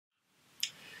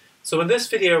So in this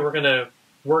video we're going to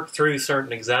work through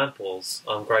certain examples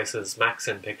on Grice's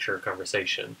maxim picture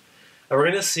conversation. And we're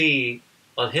going to see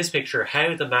on his picture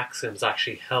how the maxims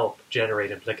actually help generate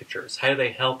implicatures, how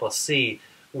they help us see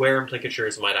where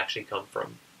implicatures might actually come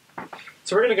from.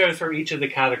 So we're going to go through each of the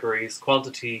categories: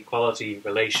 quantity, quality,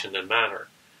 relation, and manner.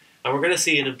 And we're going to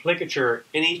see an implicature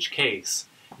in each case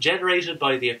generated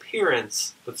by the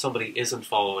appearance that somebody isn't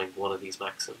following one of these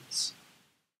maxims.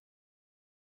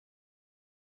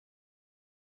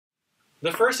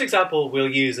 The first example we'll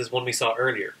use is one we saw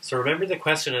earlier. So remember the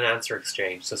question and answer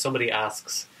exchange. So somebody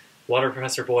asks, what are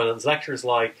Professor Boylan's lectures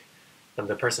like? And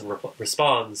the person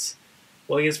responds,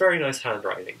 well, he has very nice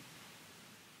handwriting.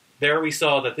 There we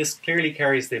saw that this clearly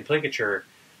carries the implicature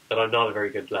that I'm not a very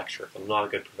good lecturer, I'm not a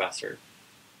good professor.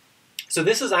 So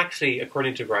this is actually,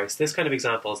 according to Grice, this kind of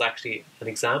example is actually an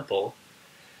example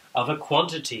of a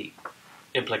quantity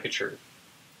implicature.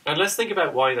 And let's think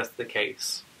about why that's the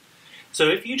case. So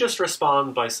if you just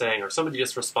respond by saying, or somebody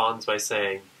just responds by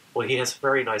saying, well, he has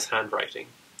very nice handwriting,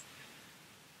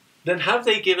 then have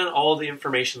they given all the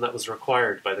information that was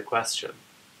required by the question?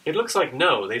 It looks like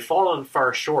no, they've fallen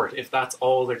far short if that's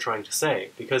all they're trying to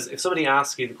say. Because if somebody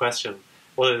asks you the question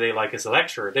whether they like as a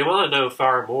lecturer, they want to know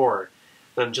far more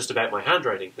than just about my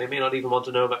handwriting. They may not even want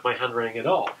to know about my handwriting at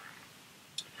all.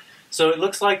 So it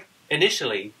looks like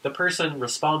initially the person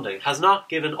responding has not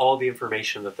given all the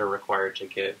information that they're required to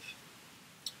give.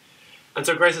 And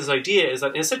so Grice's idea is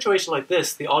that in a situation like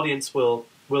this, the audience will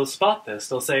spot this.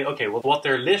 They'll say, okay, well, what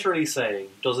they're literally saying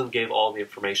doesn't give all the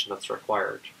information that's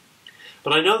required.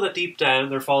 But I know that deep down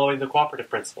they're following the cooperative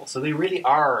principle, so they really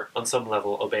are, on some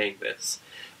level, obeying this.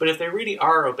 But if they really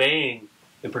are obeying,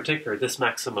 in particular, this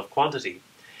maxim of quantity,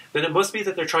 then it must be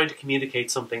that they're trying to communicate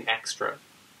something extra.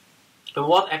 And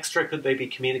what extra could they be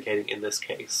communicating in this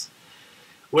case?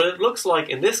 Well, it looks like,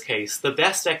 in this case, the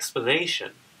best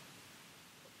explanation,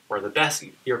 or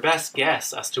your best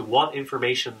guess as to what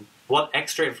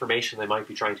extra information they might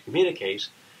be trying to communicate,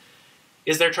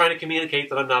 is they're trying to communicate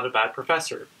that I'm not a bad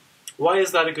professor. Why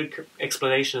is that a good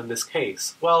explanation in this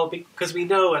case? Well, because we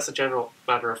know, as a general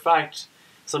matter of fact,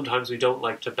 sometimes we don't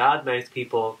like to badmouth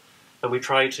people, and we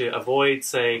try to avoid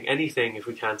saying anything if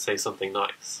we can't say something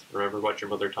nice. Remember what your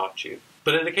mother taught you.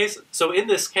 But in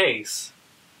this case,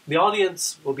 the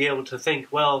audience will be able to think,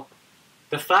 well,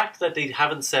 the fact that they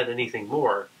haven't said anything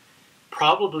more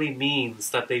probably means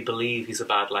that they believe he's a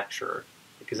bad lecturer.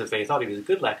 Because if they thought he was a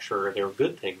good lecturer and they were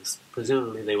good things,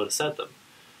 presumably they would have said them.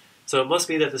 So it must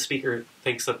be that the speaker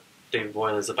thinks that David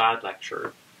Boylan is a bad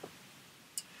lecturer.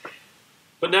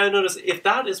 But now notice, if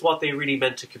that is what they really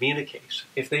meant to communicate,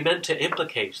 if they meant to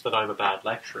implicate that I'm a bad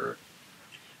lecturer,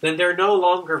 then they're no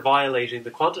longer violating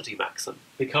the quantity maxim,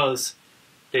 because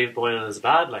David Boylan is a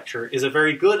bad lecturer is a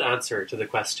very good answer to the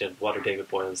question, what are David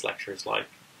Boylan's lectures like?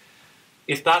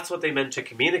 If that's what they meant to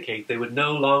communicate, they would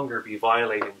no longer be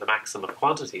violating the maxim of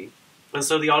quantity, and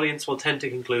so the audience will tend to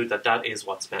conclude that that is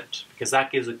what's meant, because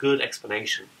that gives a good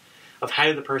explanation of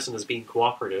how the person is being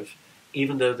cooperative,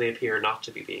 even though they appear not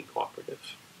to be being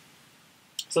cooperative.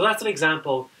 So that's an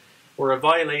example where a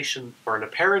violation, or an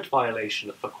apparent violation,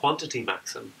 of a quantity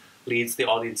maxim leads the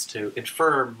audience to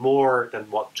infer more than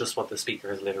just what the speaker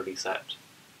has literally said,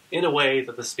 in a way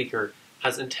that the speaker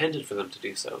has intended for them to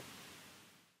do so.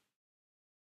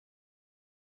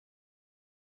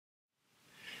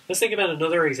 Let's think about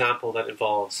another example that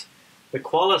involves the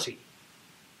quality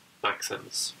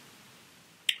maxims.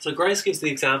 So Grice gives the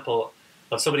example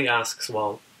of somebody asks,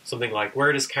 well, something like,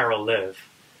 where does Carol live?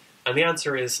 And the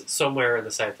answer is somewhere in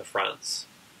the south of France.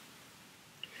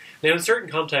 Now in certain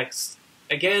contexts,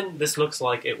 again, this looks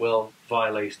like it will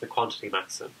violate the quantity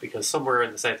maxim, because somewhere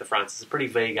in the south of France is a pretty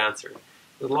vague answer.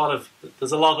 There's a lot of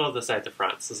the south of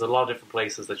France. There's a lot of different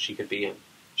places that she could be in,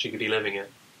 she could be living in.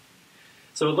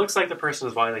 So it looks like the person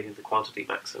is violating the quantity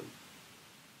maxim.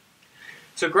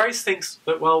 So Grice thinks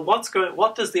that, well,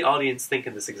 what does the audience think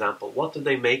in this example? What do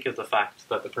they make of the fact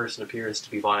that the person appears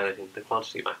to be violating the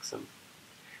quantity maxim?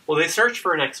 Well, they search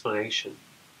for an explanation.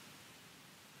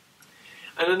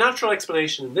 And a natural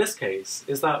explanation in this case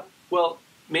is that, well,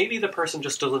 maybe the person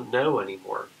just doesn't know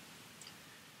anymore.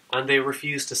 And they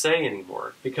refuse to say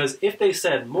anymore. Because if they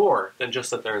said more than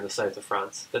just that they're in the south of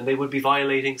France, then they would be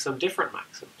violating some different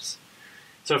maxims.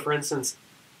 So, for instance,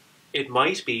 it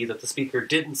might be that the speaker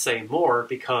didn't say more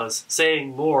because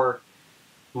saying more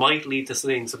might lead to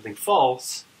saying something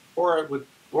false, or it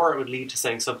would lead to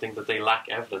saying something that they lack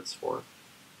evidence for.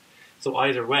 So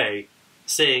either way,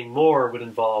 saying more would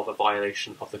involve a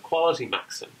violation of the quality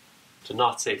maxim, to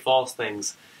not say false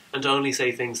things and to only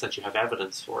say things that you have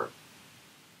evidence for.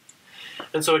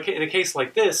 And so in a case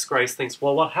like this, Grice thinks,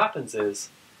 well, what happens is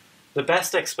the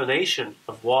best explanation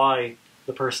of why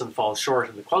the person falls short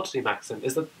in the quantity maxim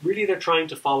is that really they're trying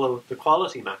to follow the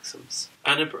quality maxims,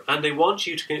 and they want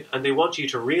you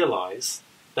to realize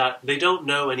that they don't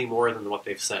know any more than what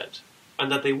they've said,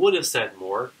 and that they would have said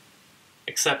more,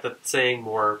 except that saying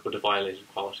more would have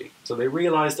violated quality. So they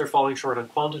realize they're falling short on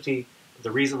quantity, but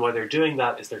the reason why they're doing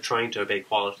that is they're trying to obey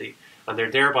quality, and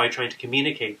they're thereby trying to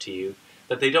communicate to you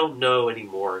that they don't know any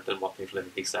more than what they've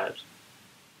literally said.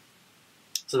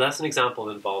 So that's an example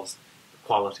that involves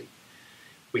quality.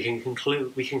 We can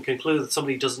conclude that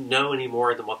somebody doesn't know any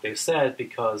more than what they've said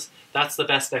because that's the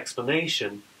best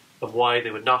explanation of why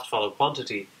they would not follow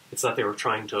quantity. It's that they were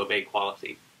trying to obey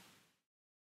quality.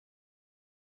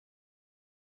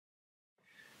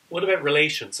 What about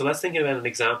relation? So let's think about an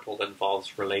example that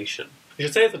involves relation. I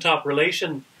should say at the top,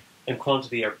 relation and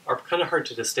quantity are kind of hard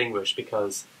to distinguish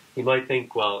because you might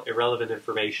think, well, irrelevant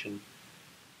information.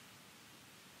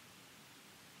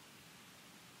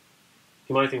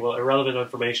 You might think, well, irrelevant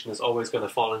information is always going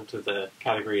to fall into the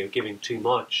category of giving too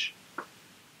much.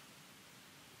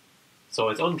 So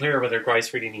it's unclear whether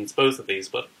Grice really needs both of these,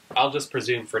 but I'll just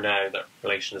presume for now that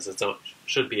relation is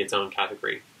should be its own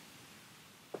category.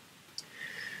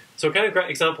 So a kind of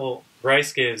example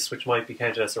Grice gives, which might be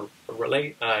counted as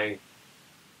an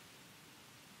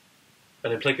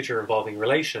implicature involving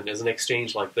relation, is an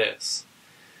exchange like this.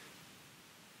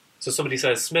 So somebody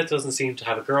says, Smith doesn't seem to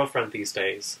have a girlfriend these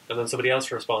days. And then somebody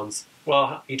else responds,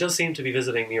 well, he does seem to be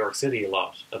visiting New York City a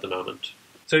lot at the moment.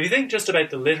 So if you think just about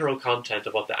the literal content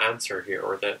of what the answer here,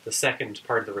 or the second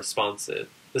part of the response is,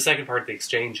 the second part of the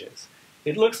exchange is,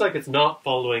 it looks like it's not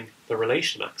following the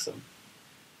relation maxim.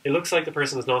 It looks like the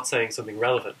person is not saying something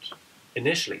relevant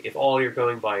initially, if all you're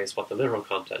going by is what the literal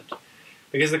content.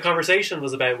 Because the conversation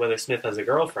was about whether Smith has a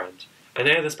girlfriend, and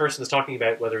now this person is talking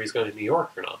about whether he's going to New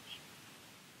York or not.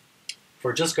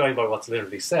 For just going by what's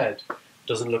literally said,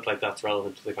 doesn't look like that's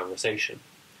relevant to the conversation.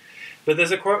 But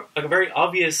there's a very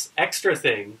obvious extra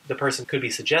thing the person could be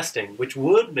suggesting, which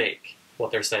would make what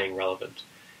they're saying relevant,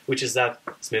 which is that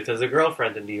Smith has a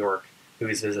girlfriend in New York who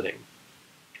he's visiting.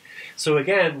 So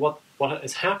again, what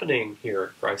is happening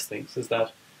here, Grice thinks, is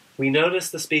that we notice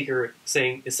the speaker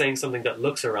is saying something that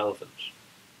looks irrelevant.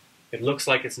 It looks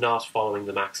like it's not following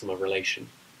the maxim of relation.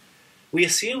 We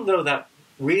assume, though, that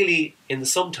really, in the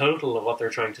sum total of what they're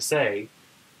trying to say,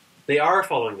 they are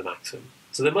following the maxim.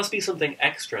 So there must be something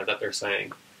extra that they're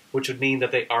saying, which would mean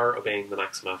that they are obeying the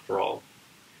maxim after all.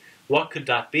 What could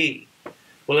that be?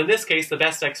 Well, in this case, the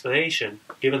best explanation,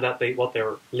 given that what they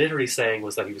were literally saying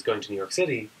was that he was going to New York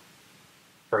City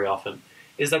very often,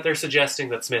 is that they're suggesting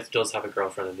that Smith does have a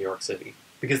girlfriend in New York City,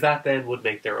 because that then would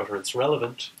make their utterance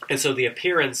relevant, and so the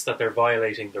appearance that they're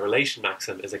violating the relation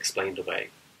maxim is explained away.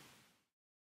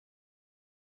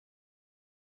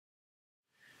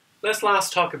 Let's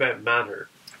last talk about manner.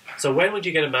 So when would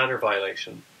you get a manner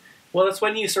violation? Well, it's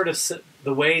when you sort of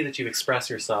the way that you express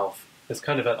yourself is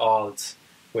kind of at odds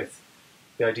with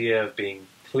the idea of being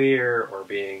clear or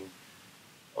being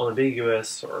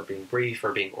unambiguous or being brief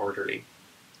or being orderly.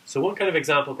 So one kind of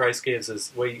example Grice gives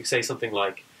is where you say something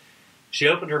like, she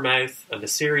opened her mouth and a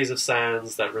series of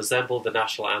sounds that resembled the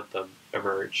national anthem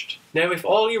emerged. Now, if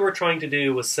all you were trying to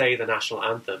do was say the national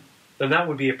anthem, then that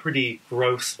would be a pretty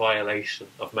gross violation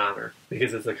of manner,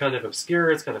 because it's a kind of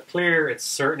obscure, it's kind of clear, it's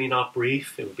certainly not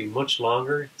brief, it would be much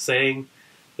longer. Saying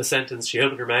the sentence, she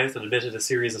opened her mouth and emitted a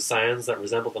series of sounds that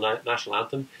resembled the national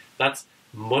anthem, that's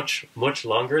much, much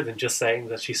longer than just saying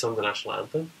that she sung the national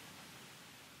anthem.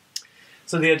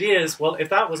 So the idea is, well, if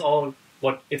that was all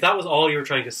you were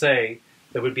trying to say,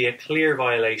 there would be a clear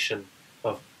violation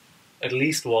of at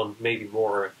least one, maybe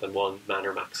more than one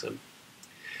manner maxim.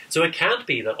 So it can't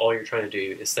be that all you're trying to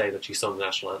do is say that you sung the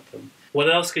national anthem.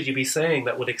 What else could you be saying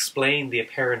that would explain the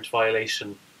apparent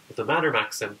violation of the manner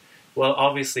maxim? Well,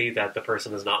 obviously that the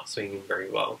person is not singing very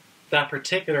well. That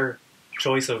particular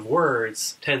choice of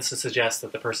words tends to suggest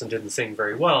that the person didn't sing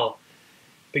very well,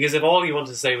 because if all you wanted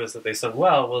to say was that they sung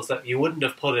well, was that you wouldn't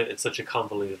have put it in such a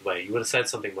convoluted way. You would have said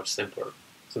something much simpler.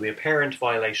 So the apparent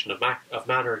violation of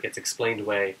manner gets explained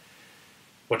away.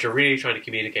 What you're really trying to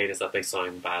communicate is that they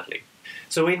sang badly.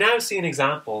 So we now see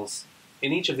examples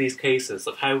in each of these cases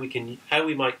of how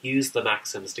we might use the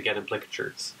maxims to get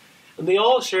implicatures. And they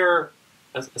all share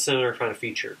a similar kind of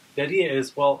feature. The idea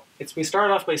is, well, we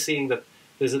start off by seeing that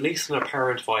there's at least an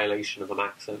apparent violation of a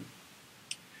maxim.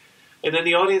 And then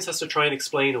the audience has to try and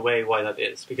explain away why that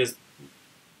is, because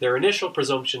their initial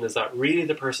presumption is that really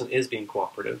the person is being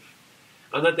cooperative,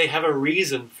 and that they have a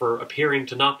reason for appearing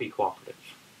to not be cooperative.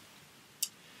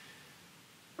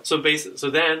 So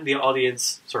then the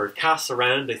audience sort of casts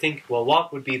around, they think, well,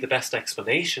 what would be the best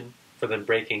explanation for them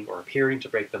breaking or appearing to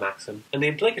break the maxim. And the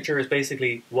implicature is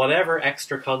basically whatever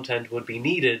extra content would be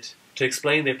needed to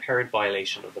explain the apparent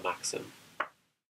violation of the maxim.